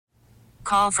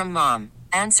Call from mom.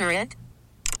 Answer it.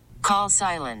 Call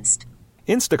silenced.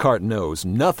 Instacart knows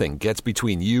nothing gets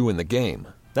between you and the game.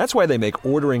 That's why they make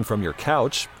ordering from your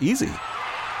couch easy.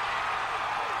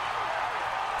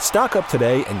 Stock up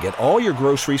today and get all your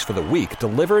groceries for the week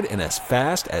delivered in as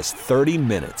fast as 30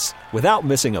 minutes without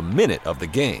missing a minute of the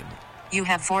game. You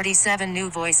have 47 new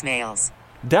voicemails.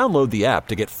 Download the app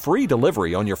to get free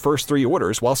delivery on your first 3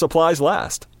 orders while supplies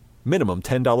last. Minimum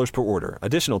 $10 per order.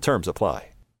 Additional terms apply.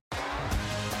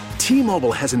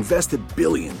 T-Mobile has invested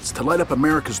billions to light up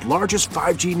America's largest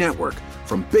 5G network,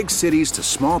 from big cities to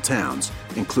small towns,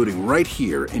 including right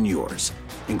here in yours.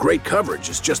 And great coverage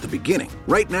is just the beginning.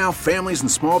 Right now, families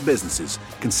and small businesses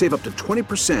can save up to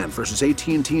 20% versus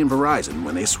AT&T and Verizon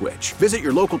when they switch. Visit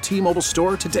your local T-Mobile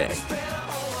store today.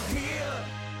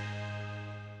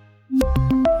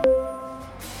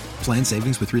 Plan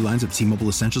savings with 3 lines of T-Mobile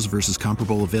Essentials versus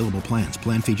comparable available plans.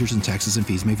 Plan features and taxes and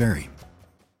fees may vary.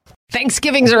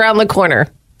 Thanksgiving's around the corner.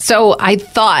 So I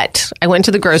went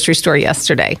to the grocery store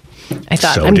yesterday. I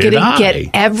thought, I'm going to get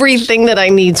everything that I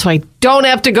need so I don't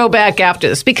have to go back after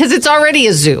this, because it's already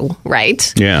a zoo,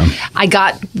 right? Yeah. I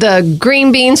got the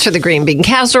green beans for the green bean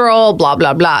casserole, blah,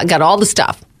 blah, blah. I got all the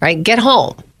stuff, right? Get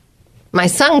home. My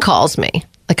son calls me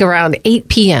like around 8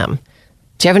 p.m.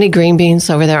 Do you have any green beans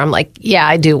over there? I'm like, yeah,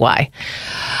 I do. Why?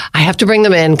 I have to bring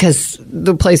them in because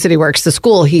the place that he works, the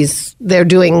school, they're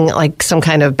doing like some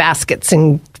kind of baskets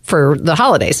for the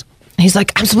holidays. He's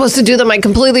like, I'm supposed to do them. I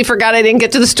completely forgot. I didn't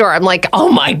get to the store. I'm like,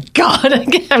 oh my God.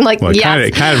 I'm like, well, yes,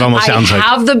 it kind of almost sounds like I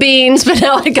have the beans, but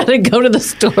now I got to go to the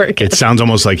store again. It sounds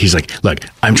almost like he's like, look,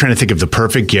 I'm trying to think of the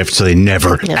perfect gift so they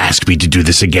never ask me to do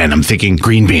this again. I'm thinking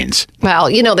green beans. Well,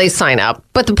 they sign up.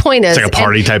 But the point is, it's like a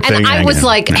party type thing. And I was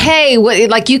like, hey,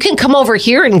 you can come over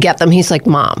here and get them. He's like,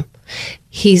 Mom,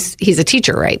 he's a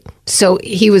teacher, right? So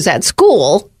he was at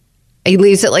school. He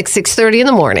leaves at like 6:30 in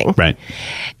the morning. Right.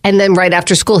 And then right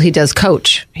after school, he does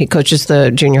coach. He coaches the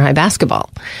junior high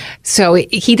basketball. So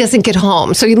he doesn't get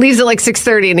home. So he leaves at like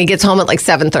 6:30 and he gets home at like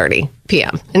 7:30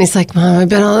 p.m. And he's like, Mom, I've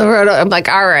been on the road. I'm like,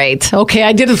 all right. Okay,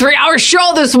 I did a 3-hour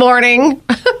show this morning.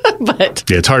 But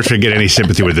yeah, it's hard to get any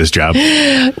sympathy with this job.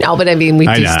 No, but I mean, we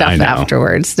do stuff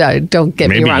afterwards. No, don't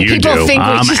get me wrong. People do. Think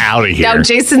I'm out of here. Now,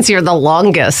 Jason's here the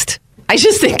longest. I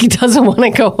just think he doesn't want to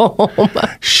go home.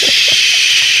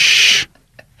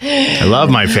 I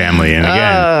love my family, and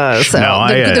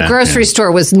again, the grocery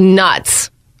store was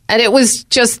nuts, and it was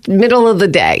just middle of the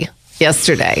day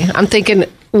yesterday. I'm thinking,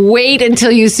 wait until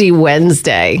you see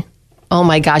Wednesday. Oh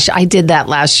my gosh, I did that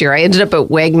last year. I ended up at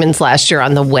Wegmans last year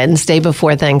on the Wednesday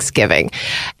before Thanksgiving.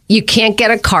 You can't get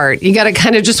a cart. You got to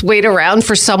kind of just wait around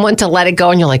for someone to let it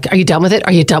go, and you're like, are you done with it?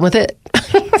 Are you done with it?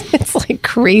 It's like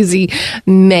crazy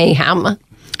mayhem.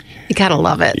 You got to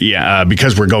love it. Yeah,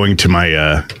 because we're going to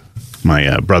my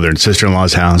brother and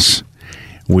sister-in-law's house.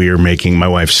 We're making my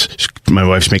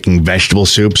wife's making vegetable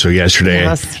soup. So yesterday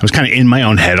I was kind of in my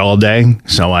own head all day.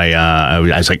 So I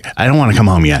was like, I don't want to come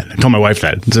home yet. I told my wife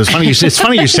that. So it's funny you said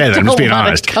that. I'm just being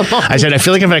honest. I said, I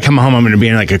feel like if I come home, I'm going to be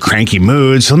in like a cranky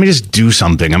mood. So let me just do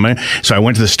something. So I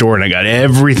went to the store and I got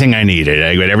everything I needed.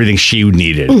 I got everything she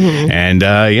needed. Mm-hmm.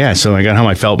 And so I got home.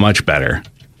 I felt much better.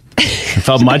 I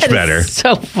felt much better.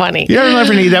 So funny. You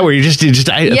ever need that where you just for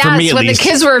me at least. When the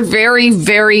kids were very,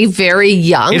 very, very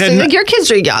young. So your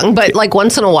kids are young, but like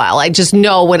once in a while, I just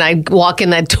know when I walk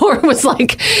in that door, it was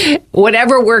like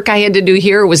whatever work I had to do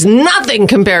here was nothing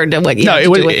compared to what you had to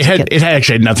do with the kids. It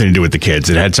actually had nothing to do with the kids.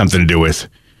 It had something to do with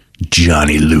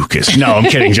Johnny Lucas. No, I'm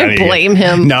kidding, Johnny. Blame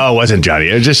him. No, it wasn't Johnny.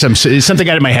 It was just something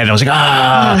got in my head. And I was like,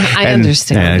 I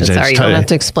understand. Sorry, you don't have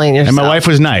to explain yourself. And my wife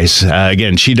was nice.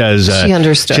 Again, she does. She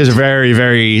understood. She has a very,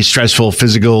 very stressful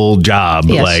physical job.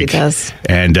 Yes, she does.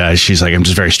 And she's like, I'm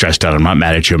just very stressed out. I'm not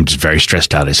mad at you. I'm just very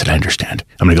stressed out. I said, I understand.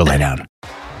 I'm going to go lay down.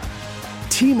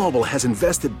 T-Mobile has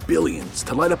invested billions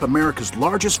to light up America's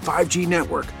largest 5G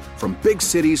network, from big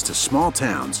cities to small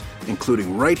towns,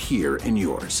 including right here in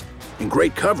yours. And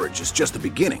great coverage is just the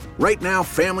beginning. Right now,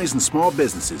 families and small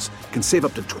businesses can save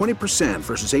up to 20%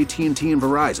 versus AT&T and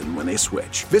Verizon when they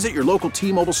switch. Visit your local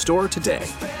T-Mobile store today.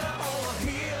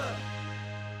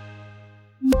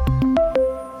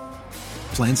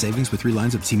 Plan savings with 3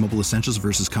 lines of T-Mobile Essentials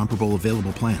versus comparable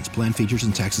available plans. Plan features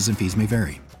and taxes and fees may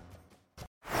vary.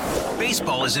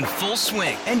 Baseball is in full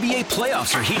swing. NBA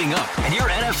playoffs are heating up, and your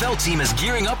NFL team is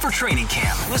gearing up for training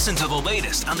camp. Listen to the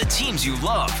latest on the teams you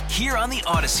love here on the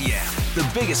Odyssey app.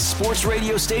 The biggest sports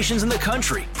radio stations in the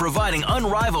country, providing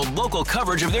unrivaled local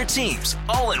coverage of their teams,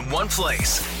 all in one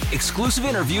place. Exclusive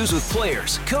interviews with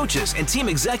players, coaches, and team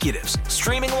executives,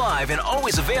 streaming live and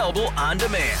always available on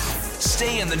demand.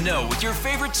 Stay in the know with your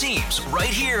favorite teams right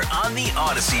here on the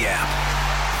Odyssey app.